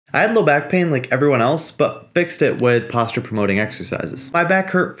I had low back pain like everyone else, but fixed it with posture promoting exercises. My back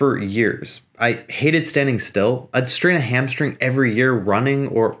hurt for years. I hated standing still. I'd strain a hamstring every year running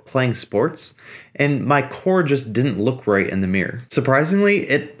or playing sports, and my core just didn't look right in the mirror. Surprisingly,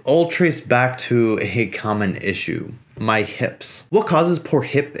 it all traced back to a common issue: my hips. What causes poor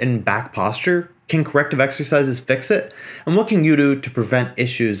hip and back posture? Can corrective exercises fix it? And what can you do to prevent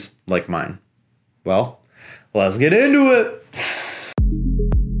issues like mine? Well, let's get into it.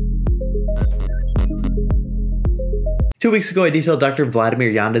 2 weeks ago, I detailed Dr.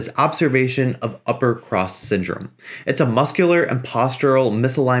 Vladimir Yanda's observation of upper cross syndrome. It's a muscular and postural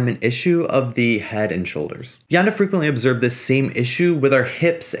misalignment issue of the head and shoulders. Yanda frequently observed this same issue with our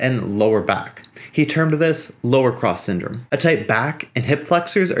hips and lower back. He termed this lower cross syndrome. A tight back and hip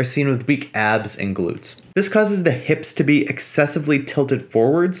flexors are seen with weak abs and glutes. This causes the hips to be excessively tilted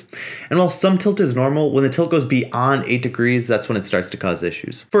forwards, and while some tilt is normal, when the tilt goes beyond 8 degrees, that's when it starts to cause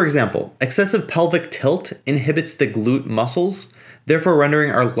issues. For example, excessive pelvic tilt inhibits the glute muscles, therefore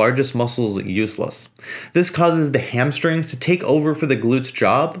rendering our largest muscles useless. This causes the hamstrings to take over for the glutes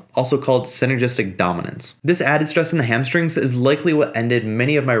job, also called synergistic dominance. This added stress in the hamstrings is likely what ended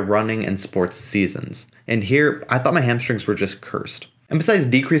many of my running and sports seasons. And here, I thought my hamstrings were just cursed. And besides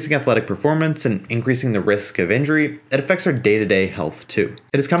decreasing athletic performance and increasing the risk of injury, it affects our day-to-day health too.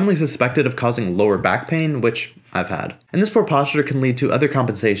 It is commonly suspected of causing lower back pain, which I've had. And this poor posture can lead to other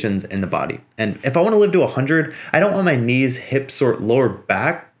compensations in the body. And if I want to live to 100, I don't want my knees, hips, or lower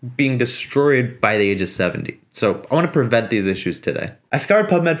back being destroyed by the age of 70. So I want to prevent these issues today. I scoured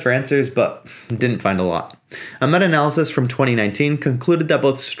PubMed for answers, but didn't find a lot. A meta-analysis from 2019 concluded that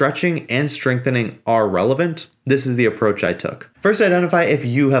both stretching and strengthening are relevant. This is the approach I took. First, identify if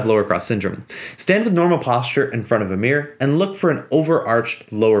you have lower cross syndrome. Stand with normal posture in front of a mirror and look for an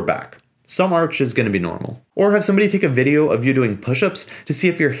overarched lower back. Some arch is going to be normal. Or have somebody take a video of you doing push-ups to see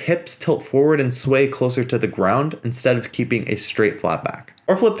if your hips tilt forward and sway closer to the ground instead of keeping a straight flat back.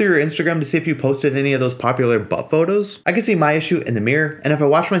 Or flip through your Instagram to see if you posted any of those popular butt photos. I can see my issue in the mirror, and if I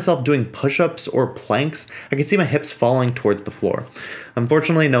watch myself doing push-ups or planks, I can see my hips falling towards the floor.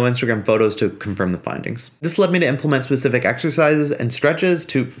 Unfortunately, no Instagram photos to confirm the findings. This led me to implement specific exercises and stretches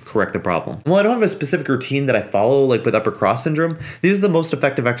to correct the problem. While I don't have a specific routine that I follow, like with upper cross syndrome, these are the most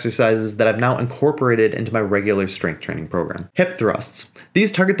effective exercises that I've now incorporated into my regular strength training program. Hip thrusts.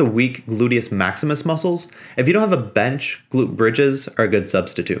 These target the weak gluteus maximus muscles. If you don't have a bench, glute bridges are a good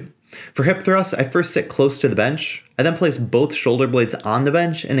substitute. For hip thrusts, I first sit close to the bench. I then place both shoulder blades on the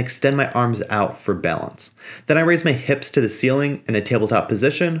bench and extend my arms out for balance. Then I raise my hips to the ceiling in a tabletop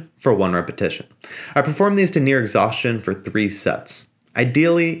position for 1 repetition. I perform these to near exhaustion for 3 sets.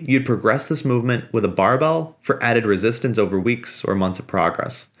 Ideally, you'd progress this movement with a barbell for added resistance over weeks or months of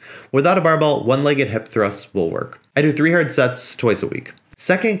progress. Without a barbell, one-legged hip thrusts will work. I do 3 hard sets twice a week.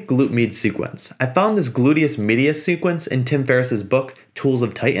 Second, Glute Med Sequence. I found this gluteus medius sequence in Tim Ferriss's book, Tools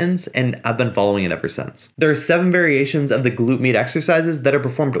of Titans, and I've been following it ever since. There are 7 variations of the glute med exercises that are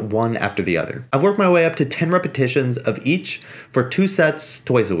performed one after the other. I've worked my way up to 10 repetitions of each for 2 sets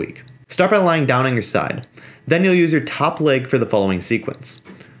twice a week. Start by lying down on your side. Then you'll use your top leg for the following sequence.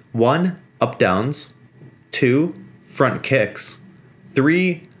 1, up downs. 2, front kicks.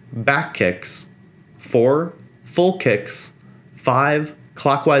 3, back kicks. 4, full kicks. 5,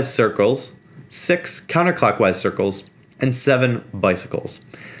 clockwise circles, 6 counterclockwise circles, and 7 bicycles.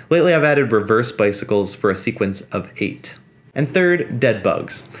 Lately I've added reverse bicycles for a sequence of 8. And third, dead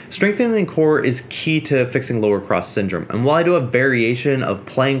bugs. Strengthening the core is key to fixing lower cross syndrome, and while I do a variation of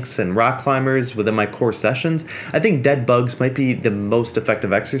planks and rock climbers within my core sessions, I think dead bugs might be the most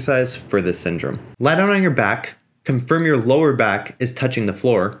effective exercise for this syndrome. Lie down on your back. Confirm your lower back is touching the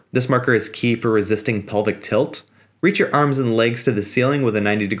floor. This marker is key for resisting pelvic tilt. Reach your arms and legs to the ceiling with a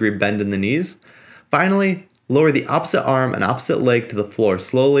 90-degree bend in the knees. Finally, lower the opposite arm and opposite leg to the floor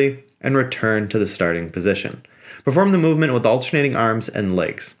slowly and return to the starting position. Perform the movement with alternating arms and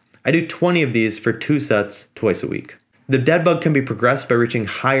legs. I do 20 of these for 2 sets twice a week. The dead bug can be progressed by reaching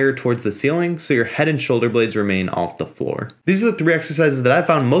higher towards the ceiling so your head and shoulder blades remain off the floor. These are the 3 exercises that I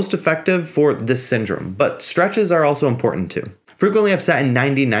found most effective for this syndrome, but stretches are also important too. Frequently, I've sat in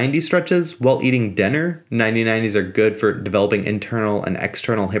 90-90 stretches while eating dinner. 90-90s are good for developing internal and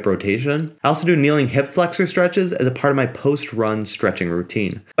external hip rotation. I also do kneeling hip flexor stretches as a part of my post-run stretching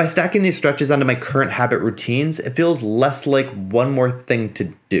routine. By stacking these stretches onto my current habit routines, it feels less like one more thing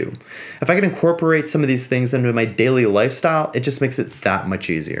to do. If I can incorporate some of these things into my daily lifestyle, it just makes it that much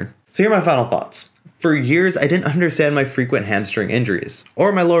easier. So here are my final thoughts. For years, I didn't understand my frequent hamstring injuries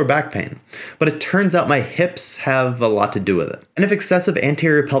or my lower back pain, but it turns out my hips have a lot to do with it. And if excessive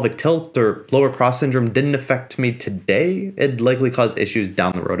anterior pelvic tilt or lower cross syndrome didn't affect me today, it'd likely cause issues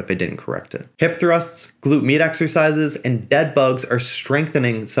down the road if I didn't correct it. Hip thrusts, glute med exercises, and dead bugs are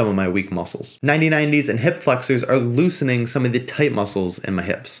strengthening some of my weak muscles. 90-90s and hip flexors are loosening some of the tight muscles in my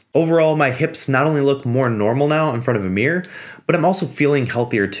hips. Overall, my hips not only look more normal now in front of a mirror, but I'm also feeling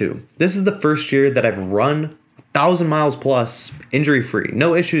healthier too. This is the first year that I've run 1,000 miles plus injury-free.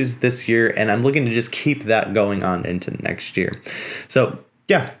 No issues this year, and I'm looking to just keep that going on into next year. So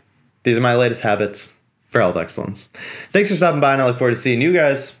yeah, these are my latest habits for health excellence. Thanks for stopping by, and I look forward to seeing you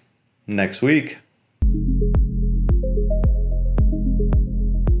guys next week.